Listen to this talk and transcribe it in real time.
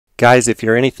Guys, if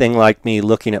you're anything like me,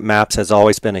 looking at maps has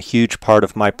always been a huge part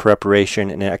of my preparation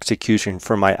and execution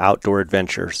for my outdoor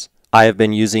adventures. I have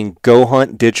been using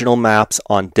GoHunt digital maps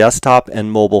on desktop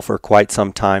and mobile for quite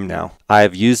some time now. I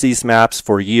have used these maps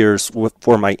for years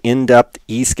for my in-depth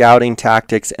e-scouting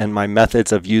tactics and my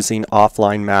methods of using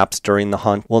offline maps during the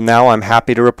hunt. Well, now I'm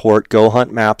happy to report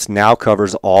GoHunt Maps now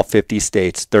covers all 50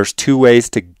 states. There's two ways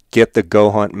to get the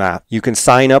GoHunt map. You can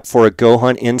sign up for a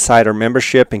GoHunt Insider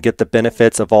membership and get the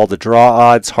benefits of all the draw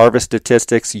odds, harvest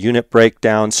statistics, unit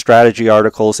breakdowns, strategy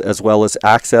articles, as well as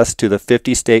access to the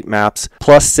 50 state maps,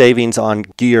 plus savings on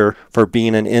gear for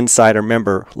being an Insider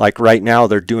member. Like right now,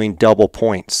 they're doing double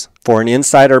points. For an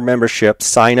Insider membership,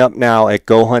 sign up now at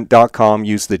GoHunt.com,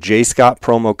 use the JScott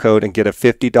promo code, and get a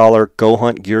 $50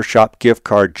 GoHunt Gear Shop gift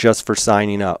card just for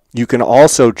signing up. You can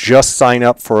also just sign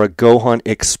up for a GoHunt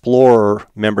Explorer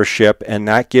membership, and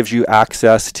that gives you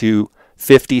access to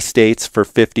 50 states for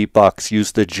 $50.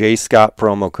 Use the JScott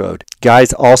promo code.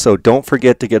 Guys, also don't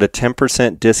forget to get a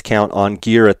 10% discount on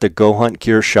gear at the GoHunt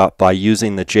Gear Shop by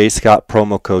using the JScott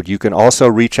promo code. You can also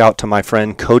reach out to my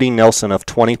friend Cody Nelson of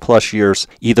 20 plus years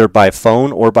either by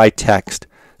phone or by text.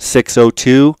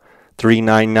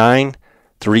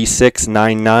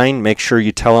 602-399-3699. Make sure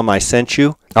you tell him I sent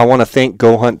you. I want to thank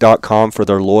GoHunt.com for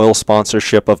their loyal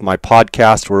sponsorship of my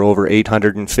podcast. We're over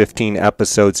 815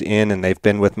 episodes in, and they've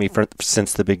been with me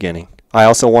since the beginning. I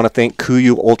also want to thank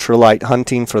Kuiu Ultralight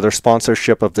Hunting for their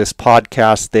sponsorship of this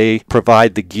podcast. They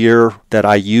provide the gear that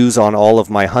I use on all of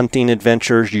my hunting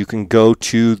adventures. You can go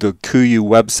to the Kuiu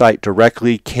website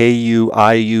directly,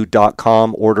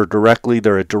 kuiu.com, order directly.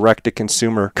 They're a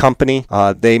direct-to-consumer company.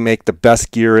 They make the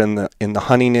best gear in the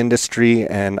hunting industry,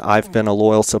 and I've been a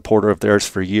loyal supporter of theirs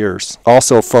for years.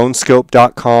 Also,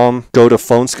 phonescope.com. Go to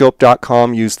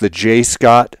phonescope.com, use the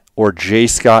JScott or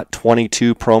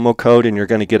JScott22 promo code, and you're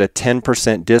going to get a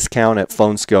 10% discount at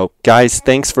Phonescope. Guys,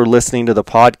 thanks for listening to the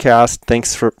podcast.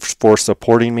 Thanks for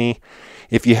supporting me.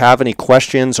 If you have any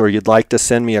questions or you'd like to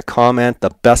send me a comment,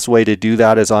 the best way to do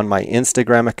that is on my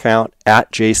Instagram account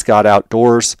at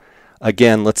JScottOutdoors.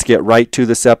 Again, let's get right to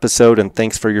this episode, and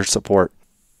thanks for your support.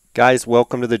 Guys,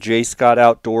 welcome to the J. Scott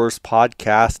Outdoors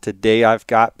podcast. Today I've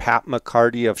got Pat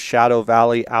McCarty of Shadow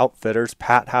Valley Outfitters.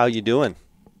 Pat, how you doing?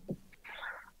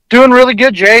 Doing really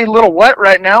good, Jay. A little wet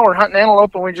right now. We're hunting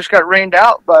antelope and we just got rained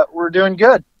out, but we're doing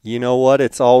good. You know what?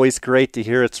 It's always great to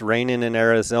hear it's raining in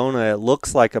Arizona. It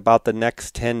looks like about the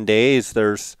next 10 days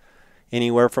there's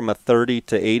anywhere from a 30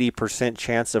 to 80%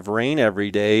 chance of rain every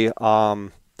day.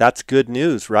 That's good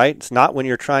news, right? It's not when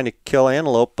you're trying to kill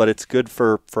antelope, but it's good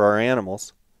for our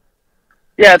animals.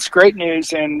 Yeah, it's great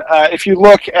news. And if you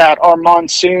look at our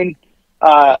monsoon,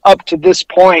 up to this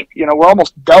point, we're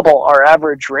almost double our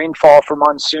average rainfall for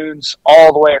monsoons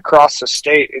all the way across the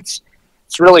state. It's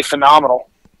really phenomenal.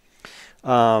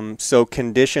 So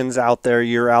conditions out there,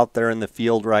 you're out there in the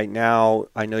field right now.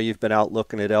 I know you've been out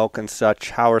looking at elk and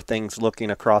such. How are things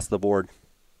looking across the board?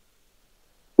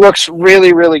 Looks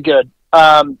really, really good.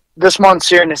 This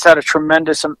monsoon has had a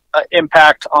tremendous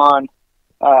impact on,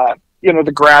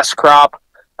 the grass crop.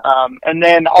 And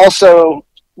then also,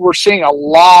 we're seeing a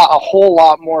whole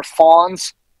lot more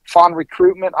fawns. Fawn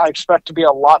recruitment, I expect to be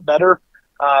a lot better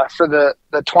for the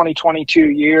 2022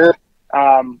 year.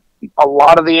 A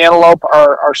lot of the antelope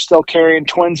are still carrying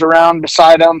twins around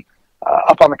beside them.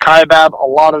 Up on the Kaibab, a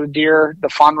lot of the deer, the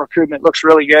fawn recruitment looks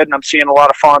really good, and I'm seeing a lot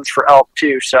of fawns for elk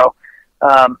too. So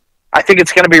I think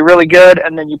it's going to be really good.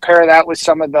 And then you pair that with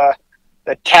some of the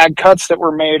tag cuts that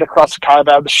were made across the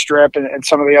Kaibab, the strip, and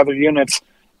some of the other units.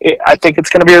 I think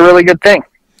it's going to be a really good thing.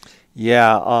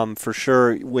 Yeah, for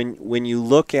sure. When you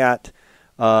look at,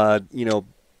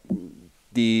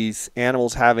 these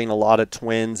animals having a lot of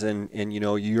twins and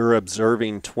you're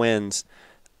observing twins,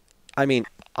 I mean,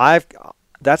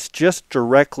 that's just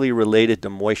directly related to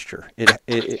moisture.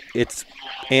 It's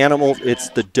animals, it's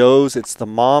the does, it's the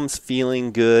moms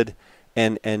feeling good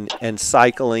and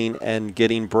cycling and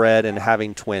getting bred and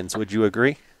having twins. Would you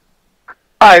agree?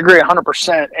 I agree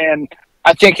 100%. And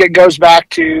I think it goes back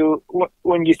to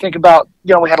when you think about,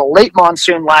 we had a late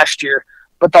monsoon last year,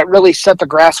 but that really set the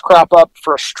grass crop up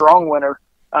for a strong winter.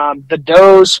 The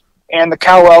does and the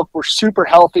cow elk were super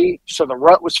healthy, so the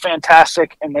rut was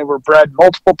fantastic, and they were bred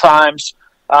multiple times.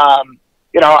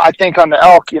 I think on the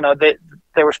elk,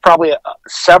 there was probably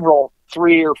several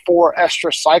 3 or 4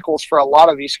 extra cycles for a lot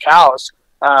of these cows.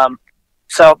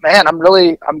 So, man, I'm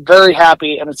very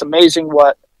happy, and it's amazing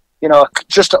what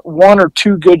just 1 or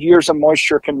 2 good years of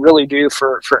moisture can really do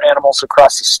for animals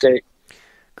across the state.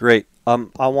 Great.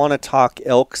 I want to talk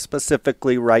elk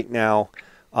specifically right now.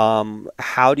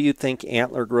 How do you think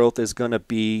antler growth is going to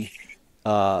be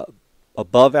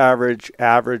Above average,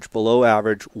 average, below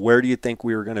average, where do you think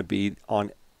we were going to be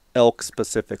on elk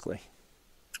specifically?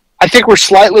 I think we're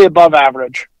slightly above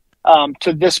average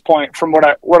to this point. From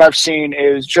what I've seen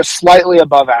is just slightly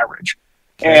above average.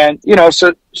 Okay. And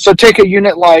so take a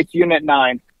unit like Unit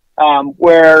 9,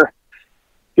 where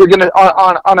you're going to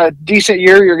on a decent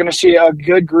year, you're going to see a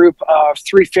good group of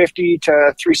 350 to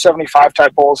 375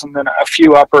 type bulls, and then a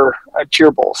few upper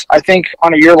tier bulls. I think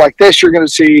on a year like this, you're going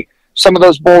to see some of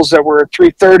those bulls that were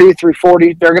 330,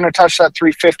 340. They're going to touch that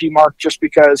 350 mark just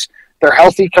because they're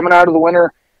healthy coming out of the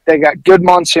winter. They got good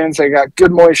monsoons, they got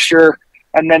good moisture,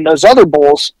 and then those other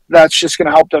bulls, that's just going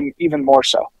to help them even more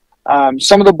so.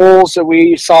 Some of the bulls that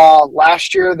we saw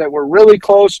last year that were really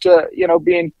close to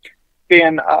being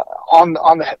on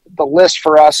the list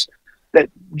for us that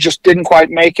just didn't quite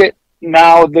make it.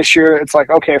 Now this year, it's like,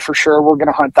 okay, for sure, we're going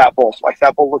to hunt that bull. Like,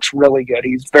 that bull looks really good.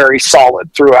 He's very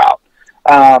solid throughout.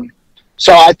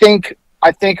 So I think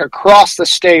across the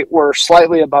state, we're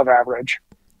slightly above average.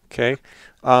 Okay.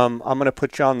 I'm going to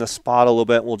put you on the spot a little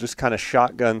bit. We'll just kind of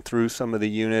shotgun through some of the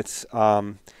units.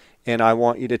 And I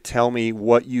want you to tell me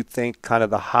what you think kind of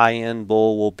the high-end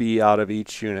bull will be out of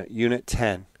each unit. Unit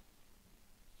 10.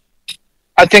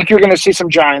 I think you're going to see some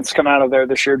giants come out of there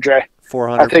this year, Jay.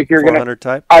 400, I think you're 400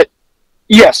 type?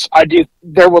 Yes, I do.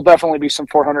 There will definitely be some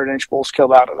 400-inch bulls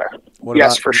killed out of there.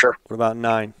 Yes, for sure. What about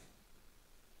 9?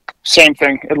 Same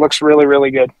thing. It looks really, really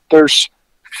good. There's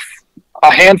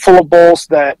a handful of bulls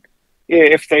that,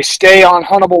 if they stay on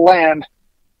huntable land,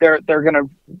 they're going to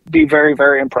be very,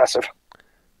 very impressive.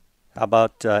 How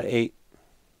about 8?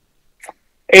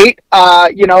 8,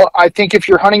 I think if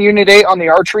you're hunting Unit 8 on the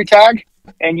archery tag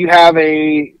and you have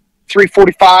a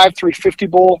 345, 350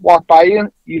 bull walk by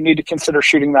you, you need to consider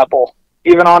shooting that bull.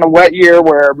 Even on a wet year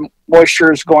where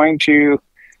moisture is going to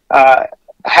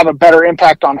have a better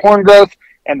impact on horn growth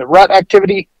and the rut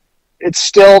activity, there's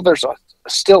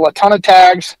still a ton of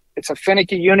tags. It's a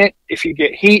finicky unit. If you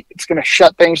get heat, it's going to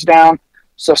shut things down.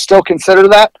 So still consider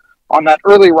that. On that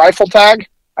early rifle tag,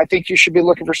 I think you should be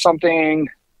looking for something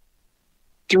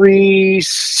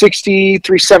 360,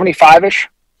 375-ish.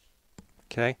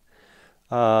 Okay.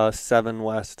 7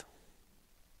 West.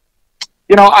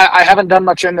 I haven't done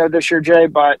much in there this year, Jay,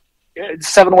 but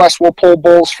 7 West will pull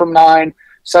bulls from 9.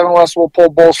 7 West will pull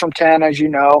bulls from 10, as you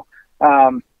know.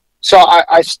 So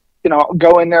I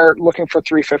go in there looking for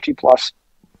 350 plus.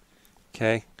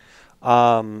 Okay.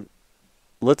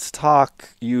 Let's talk,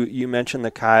 you mentioned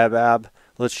the Kaibab.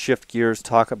 Let's shift gears,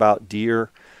 talk about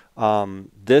deer.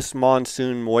 This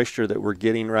monsoon moisture that we're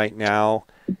getting right now,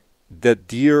 the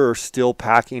deer are still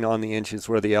packing on the inches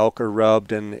where the elk are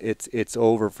rubbed, and it's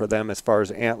over for them as far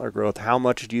as antler growth. How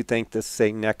much do you think this,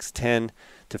 say, next 10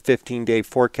 to 15 day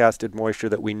forecasted moisture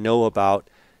that we know about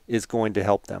is going to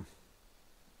help them?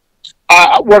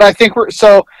 I think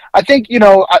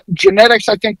genetics,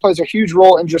 I think, plays a huge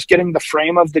role in just getting the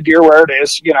frame of the deer where it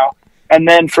is, and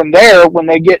then from there, when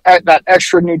they get at that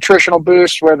extra nutritional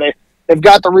boost where they've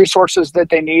got the resources that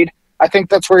they need, I think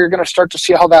that's where you're going to start to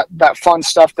see how that fun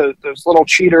stuff, those little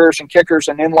cheaters and kickers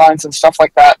and inlines and stuff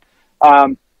like that.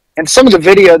 And some of the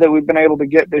video that we've been able to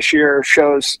get this year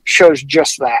shows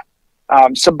just that.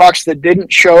 Some bucks that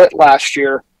didn't show it last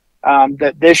year,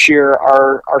 that this year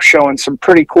are showing some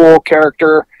pretty cool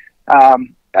character.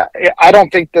 I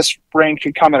don't think this rain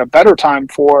could come at a better time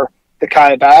for the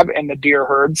Kaibab and the deer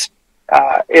herds.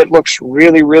 It looks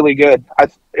really, really good.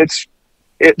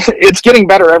 It's getting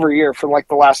better every year for like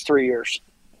the last 3 years.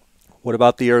 What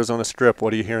about the Arizona Strip?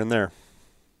 What are you hearing there?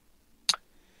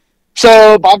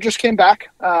 So Bob just came back,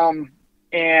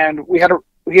 and we had a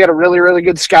really, really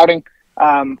good scouting.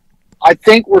 I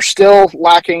think we're still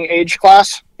lacking age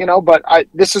class, but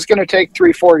this is going to take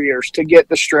 3-4 years to get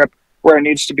the strip where it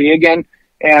needs to be again.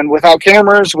 And without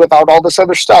cameras, without all this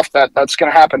other stuff, that's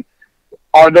going to happen.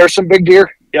 Are there some big deer?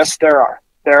 Yes, there are.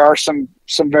 There are some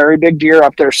very big deer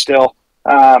up there still.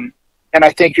 And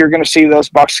I think you're going to see those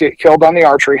bucks get killed on the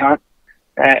archery hunt.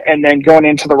 And then going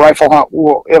into the rifle hunt,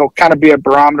 it'll kind of be a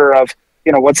barometer of,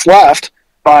 what's left.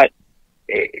 But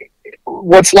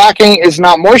what's lacking is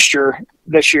not moisture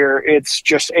this year. It's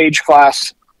just age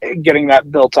class, getting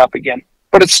that built up again.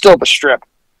 But it's still the strip.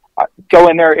 Go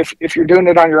in there. If you're doing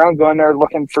it on your own, go in there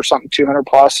looking for something 200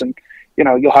 plus, and,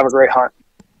 you'll have a great hunt.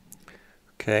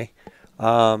 Okay.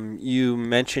 You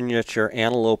mentioned that you're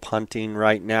antelope hunting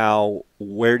right now.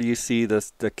 Where do you see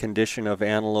the condition of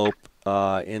antelope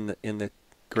in the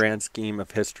grand scheme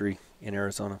of history in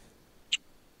Arizona?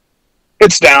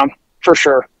 It's down for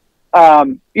sure.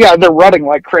 They're rutting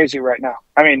like crazy right now.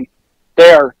 I mean,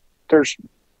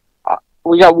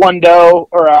 we got one doe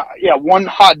one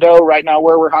hot doe right now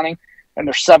where we're hunting, and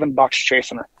there's 7 bucks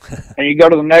chasing her. And you go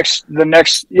to the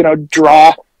next,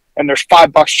 draw, and there's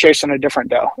 5 bucks chasing a different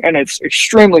doe. And it's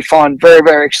extremely fun, very,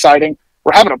 very exciting.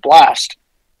 We're having a blast.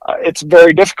 It's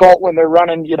very difficult when they're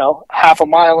running, half a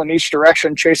mile in each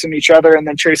direction, chasing each other and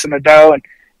then chasing a doe. And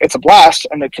it's a blast,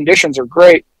 and the conditions are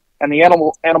great, and the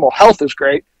animal health is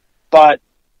great. But,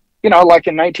 like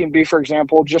in 19B, for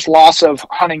example, just loss of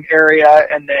hunting area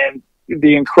and then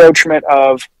the encroachment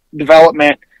of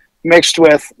development mixed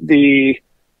with the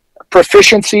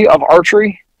proficiency of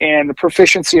archery and the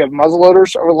proficiency of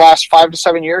muzzleloaders over the last 5 to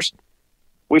 7 years,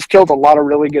 we've killed a lot of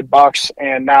really good bucks,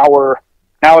 and now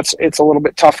it's a little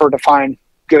bit tougher to find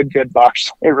good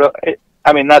bucks.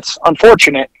 That's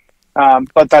unfortunate,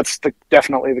 but that's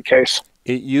definitely the case.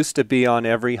 It used to be on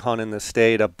every hunt in the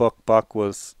state a buck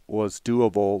was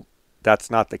doable.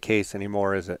 That's not the case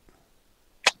anymore, is it?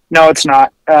 No, it's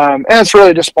not, and it's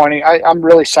really disappointing. I'm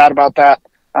really sad about that.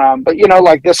 But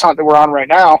like this hunt that we're on right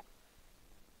now,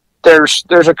 there's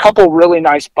a couple really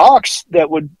nice bucks that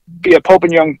would be a Pope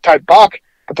and Young type buck,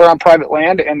 but they're on private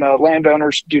land, and the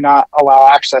landowners do not allow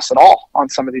access at all on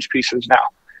some of these pieces now,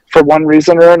 for one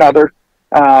reason or another.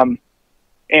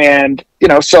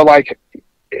 So like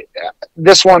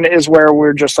this one is where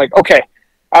we're just like, okay,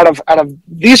 out of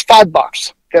these 5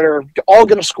 bucks that are all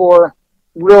going to score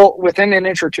real within an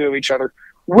inch or two of each other,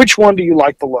 which one do you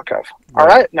like the look of? All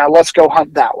right, now let's go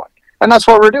hunt that one. And that's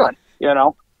what we're doing,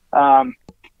 and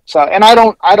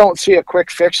I don't see a quick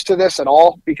fix to this at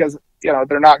all, because,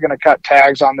 they're not going to cut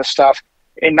tags on this stuff.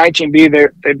 In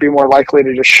 19B, they'd be more likely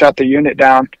to just shut the unit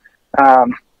down.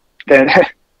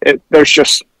 There's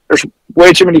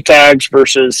way too many tags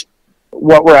versus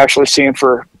what we're actually seeing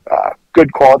for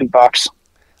good quality bucks.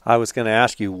 I was going to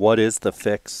ask you, what is the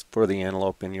fix for the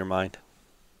antelope in your mind?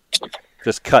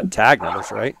 Just cut tag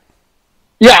numbers, right?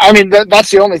 Yeah,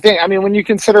 that's the only thing. When you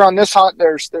consider on this hunt,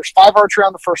 there's 5 archery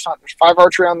on the first hunt, there's 5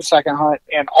 archery on the second hunt,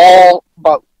 and all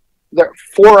but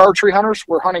 4 archery hunters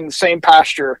were hunting the same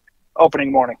pasture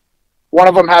opening morning. One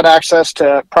of them had access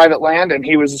to private land, and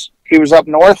he was up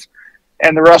north,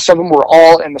 and the rest of them were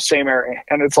all in the same area.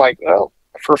 And it's like, well,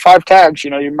 for 5 tags,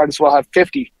 you might as well have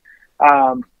 50.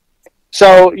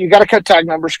 So you got to cut tag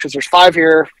numbers, because there's 5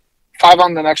 here, 5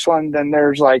 on the next one, then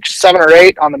there's like 7 or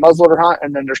 8 on the muzzleloader hunt,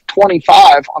 and then there's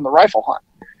 25 on the rifle hunt.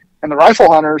 And the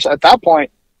rifle hunters at that point,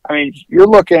 you're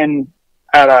looking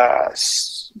at a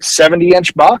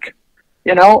 70-inch buck,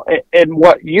 in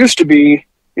what used to be,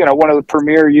 one of the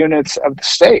premier units of the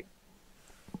state.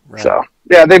 Right. So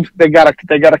yeah, they got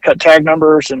to cut tag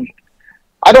numbers, and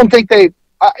I don't think I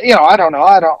don't know.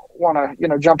 I don't want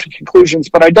to, jump to conclusions,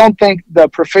 but I don't think the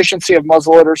proficiency of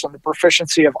muzzleloaders and the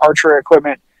proficiency of archery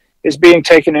equipment is being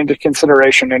taken into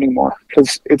consideration anymore,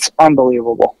 because it's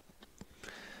unbelievable.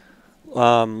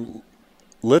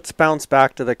 Let's bounce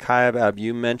back to the Kaibab.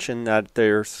 You mentioned that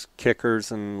there's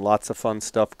kickers and lots of fun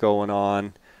stuff going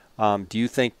on. Do you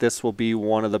think this will be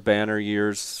one of the banner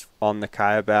years on the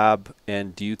Kaibab,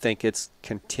 and do you think it's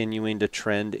continuing to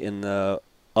trend in the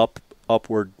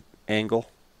upward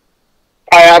angle?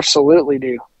 I absolutely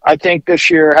do. I think this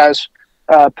year has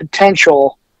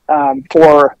potential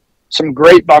for some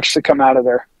great bucks to come out of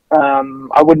there.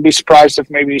 I wouldn't be surprised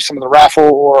if maybe some of the raffle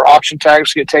or auction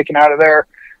tags get taken out of there.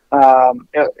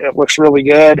 It looks really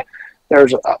good.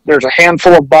 There's a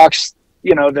handful of bucks,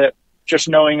 that just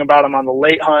knowing about them on the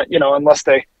late hunt,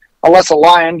 unless a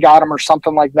lion got them or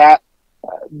something like that,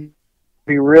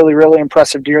 be really, really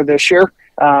impressive deer this year.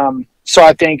 So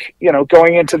I think,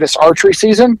 going into this archery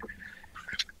season,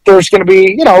 there's going to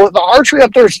be, the archery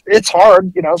up there, it's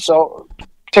hard, so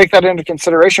take that into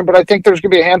consideration. But I think there's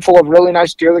going to be a handful of really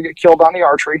nice deer that get killed on the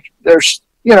archery. There's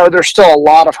still a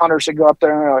lot of hunters that go up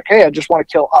there and they're like, hey, I just want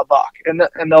to kill a buck, and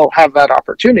they'll have that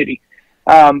opportunity.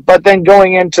 But then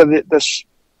going into the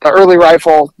early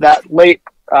rifle, that late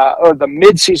or the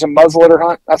mid-season muzzleloader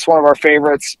hunt, that's one of our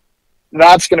favorites.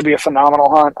 That's going to be a phenomenal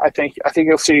hunt. I think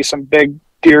you'll see some big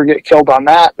deer get killed on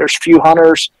that. There's few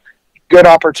hunters, good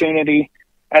opportunity.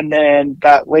 And then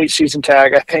that late season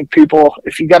tag, I think people,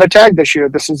 if you got a tag this year,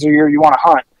 this is the year you want to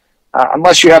hunt.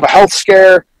 Unless you have a health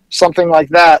scare, something like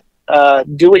that,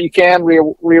 do what you can,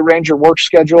 rearrange your work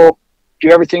schedule,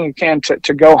 do everything you can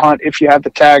to go hunt. If you have the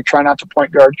tag, try not to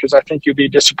point guard, because I think you'll be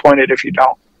disappointed if you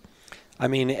don't.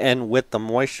 And with the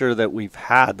moisture that we've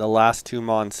had the last 2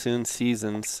 monsoon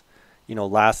seasons,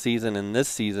 last season and this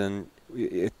season,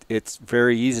 it's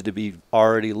very easy to be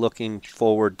already looking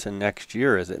forward to next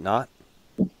year, is it not?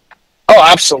 Oh,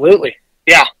 absolutely.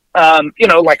 Yeah.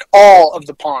 Like all of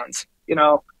the ponds,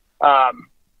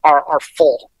 are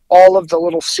full. All of the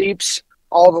little seeps,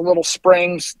 all the little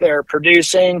springs, they're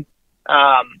producing.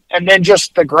 And then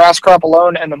just the grass crop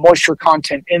alone and the moisture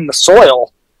content in the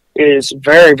soil is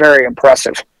very, very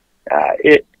impressive.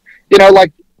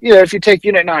 If you take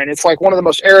Unit 9, it's like one of the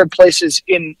most arid places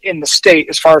in the state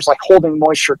as far as like holding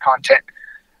moisture content.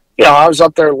 I was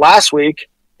up there last week,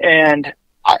 and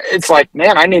it's like,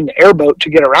 man, I need an airboat to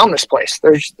get around this place.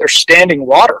 There's standing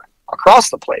water across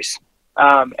the place,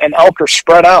 and elk are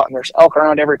spread out, and there's elk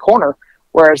around every corner,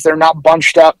 whereas they're not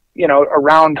bunched up,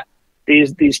 around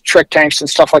these trick tanks and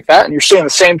stuff like that. And you're seeing the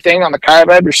same thing on the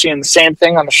Kaibab. You're seeing the same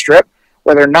thing on the Strip,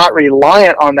 where they're not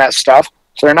reliant on that stuff.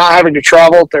 So they're not having to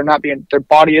travel. Their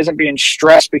body isn't being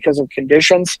stressed because of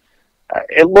conditions.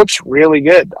 It looks really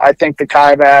good. I think the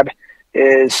Kaibab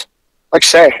is, like I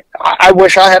say, I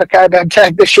wish I had a Kaibab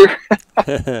tag this year.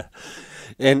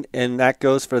 And that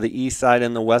goes for the east side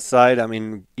and the west side. I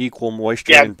mean, equal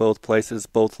moisture in both places.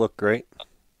 Both look great.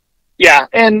 Yeah,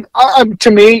 and to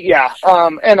me, yeah.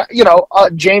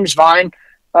 James Vine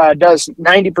does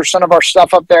 90% of our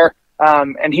stuff up there,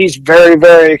 and he's very,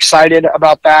 very excited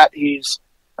about that. He's,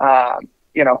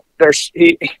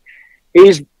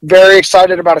 he's very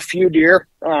excited about a few deer.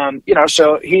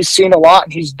 So he's seen a lot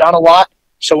and he's done a lot.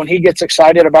 So when he gets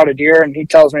excited about a deer and he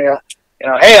tells me,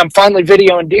 hey, I'm finally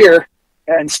videoing deer,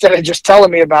 instead of just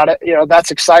telling me about it, that's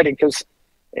exciting because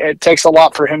it takes a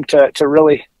lot for him to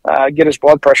really get his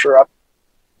blood pressure up.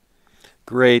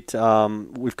 Great.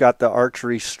 We've got the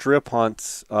archery strip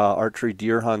hunts, archery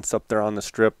deer hunts up there on the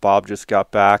Strip. Bob just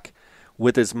got back.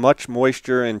 With as much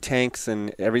moisture and tanks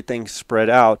and everything spread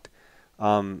out,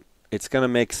 it's going to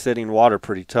make sitting water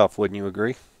pretty tough. Wouldn't you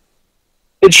agree?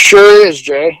 It sure is,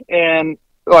 Jay. And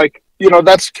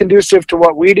that's conducive to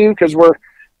what we do because we're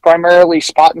primarily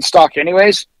spot and stock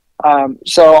anyways.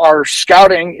 So our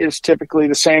scouting is typically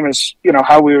the same as,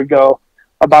 how we would go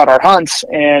about our hunts.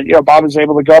 And, Bob was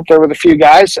able to go up there with a few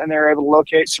guys and they were able to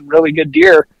locate some really good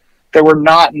deer that were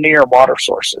not near water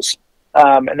sources.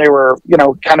 And they were,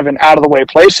 kind of in out of the way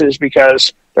places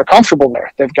because they're comfortable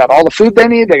there. They've got all the food they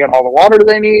need. They got all the water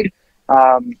they need.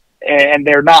 And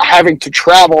they're not having to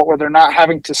travel or they're not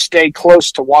having to stay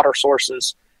close to water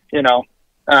sources,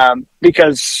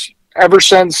 because ever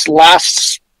since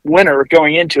last winter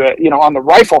going into it, on the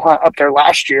rifle hunt up there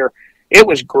last year, it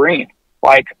was green,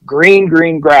 like green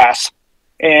grass.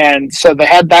 And so they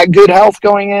had that good health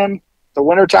going in. The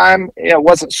wintertime, it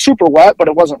wasn't super wet, but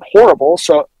it wasn't horrible.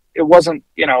 So it wasn't,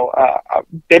 a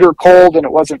bitter cold and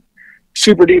it wasn't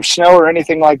super deep snow or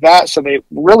anything like that. So they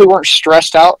really weren't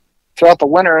stressed out throughout the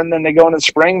winter. And then they go into the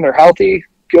spring, they're healthy,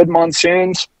 good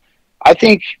monsoons. I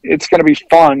think it's going to be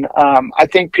fun. I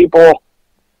think people,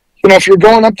 if you're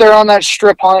going up there on that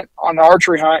strip hunt, on the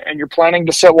archery hunt, and you're planning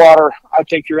to sit water, I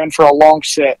think you're in for a long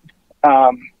sit.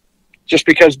 Just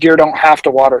because deer don't have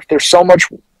to water. There's so much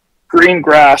green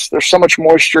grass, there's so much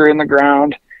moisture in the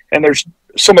ground, and there's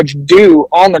so much dew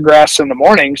on the grass in the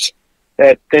mornings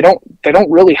that they don't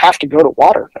really have to go to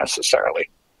water necessarily.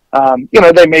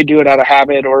 They may do it out of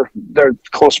habit or they're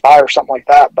close by or something like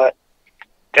that, but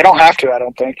they don't have to, I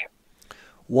don't think.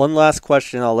 One last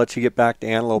question, I'll let you get back to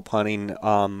antelope hunting.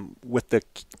 With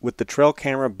the trail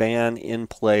camera ban in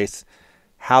place,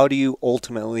 how do you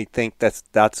ultimately think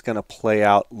that's going to play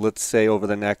out, let's say, over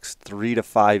the next 3 to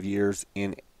 5 years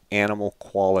in animal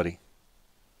quality?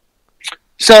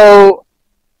 So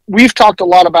we've talked a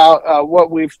lot about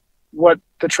what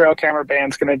the trail camera ban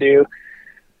is going to do.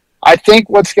 I think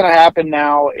what's going to happen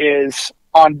now is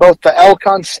on both the elk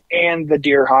hunts and the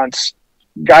deer hunts,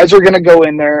 guys are going to go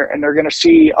in there and they're going to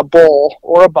see a bull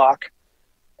or a buck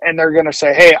and they're going to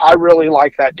say, hey, I really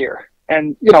like that deer.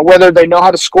 And, whether they know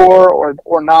how to score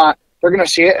or not, they're going to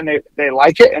see it and they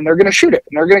like it and they're going to shoot it.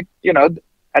 And they're going to,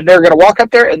 and they're going to walk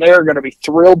up there and they're going to be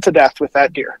thrilled to death with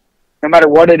that deer, no matter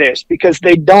what it is, because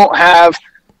they don't have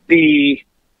the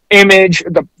image,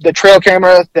 the trail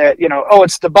camera that,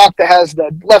 it's the buck that has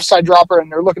the left side dropper and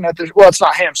they're looking at this. Well, it's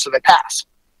not him. So they pass,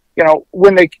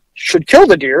 when they should kill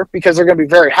the deer because they're going to be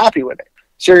very happy with it.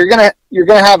 So you're going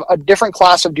to have a different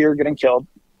class of deer getting killed.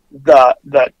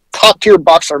 The top tier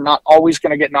bucks are not always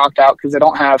going to get knocked out because they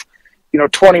don't have,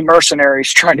 20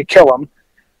 mercenaries trying to kill them.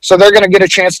 So they're going to get a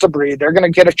chance to breed. They're going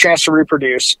to get a chance to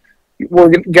reproduce.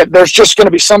 There's just going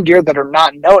to be some deer that are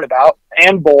not known about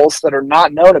and bulls that are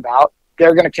not known about.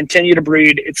 They're going to continue to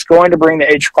breed. It's going to bring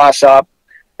the age class up.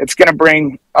 It's going to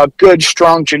bring a good,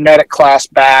 strong genetic class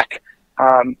back.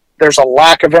 There's a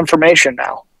lack of information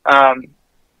now.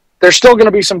 There's still going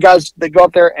to be some guys that go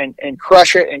up there and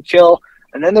crush it and kill.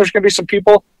 And then there's going to be some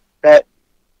people that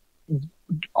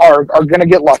are going to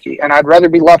get lucky. And I'd rather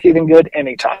be lucky than good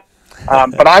anytime.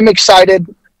 But I'm excited.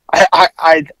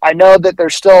 I know that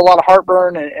there's still a lot of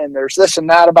heartburn and there's this and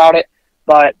that about it.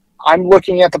 But I'm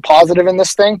looking at the positive in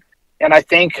this thing. And I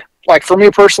think, like for me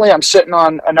personally, I'm sitting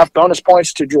on enough bonus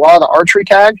points to draw the archery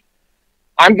tag.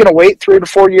 I'm going to wait 3 to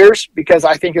 4 years because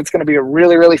I think it's going to be a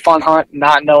really, really fun hunt,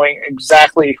 not knowing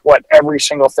exactly what every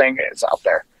single thing is out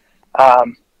there.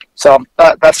 So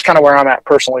that's kind of where I'm at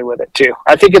personally with it too.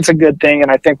 I think it's a good thing,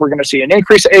 and I think we're going to see an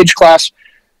increase in age class.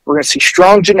 We're going to see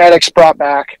strong genetics brought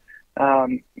back.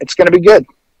 It's going to be good.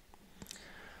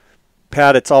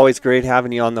 Pat, it's always great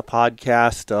having you on the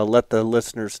podcast. Let the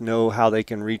listeners know how they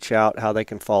can reach out, how they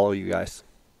can follow you guys.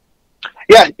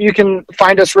 Yeah, you can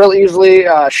find us real easily,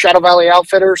 Shadow Valley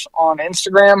Outfitters on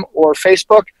Instagram or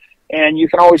Facebook. And you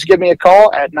can always give me a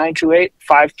call at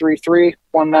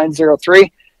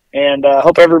 928-533-1903. And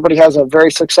hope everybody has a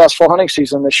very successful hunting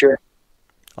season this year.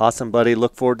 Awesome, buddy.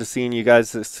 Look forward to seeing you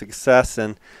guys' success,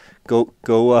 and go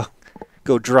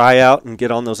dry out and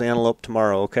get on those antelope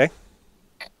tomorrow, okay?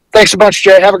 Thanks a bunch,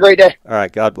 Jay. Have a great day. All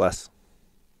right. God bless.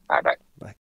 Bye-bye.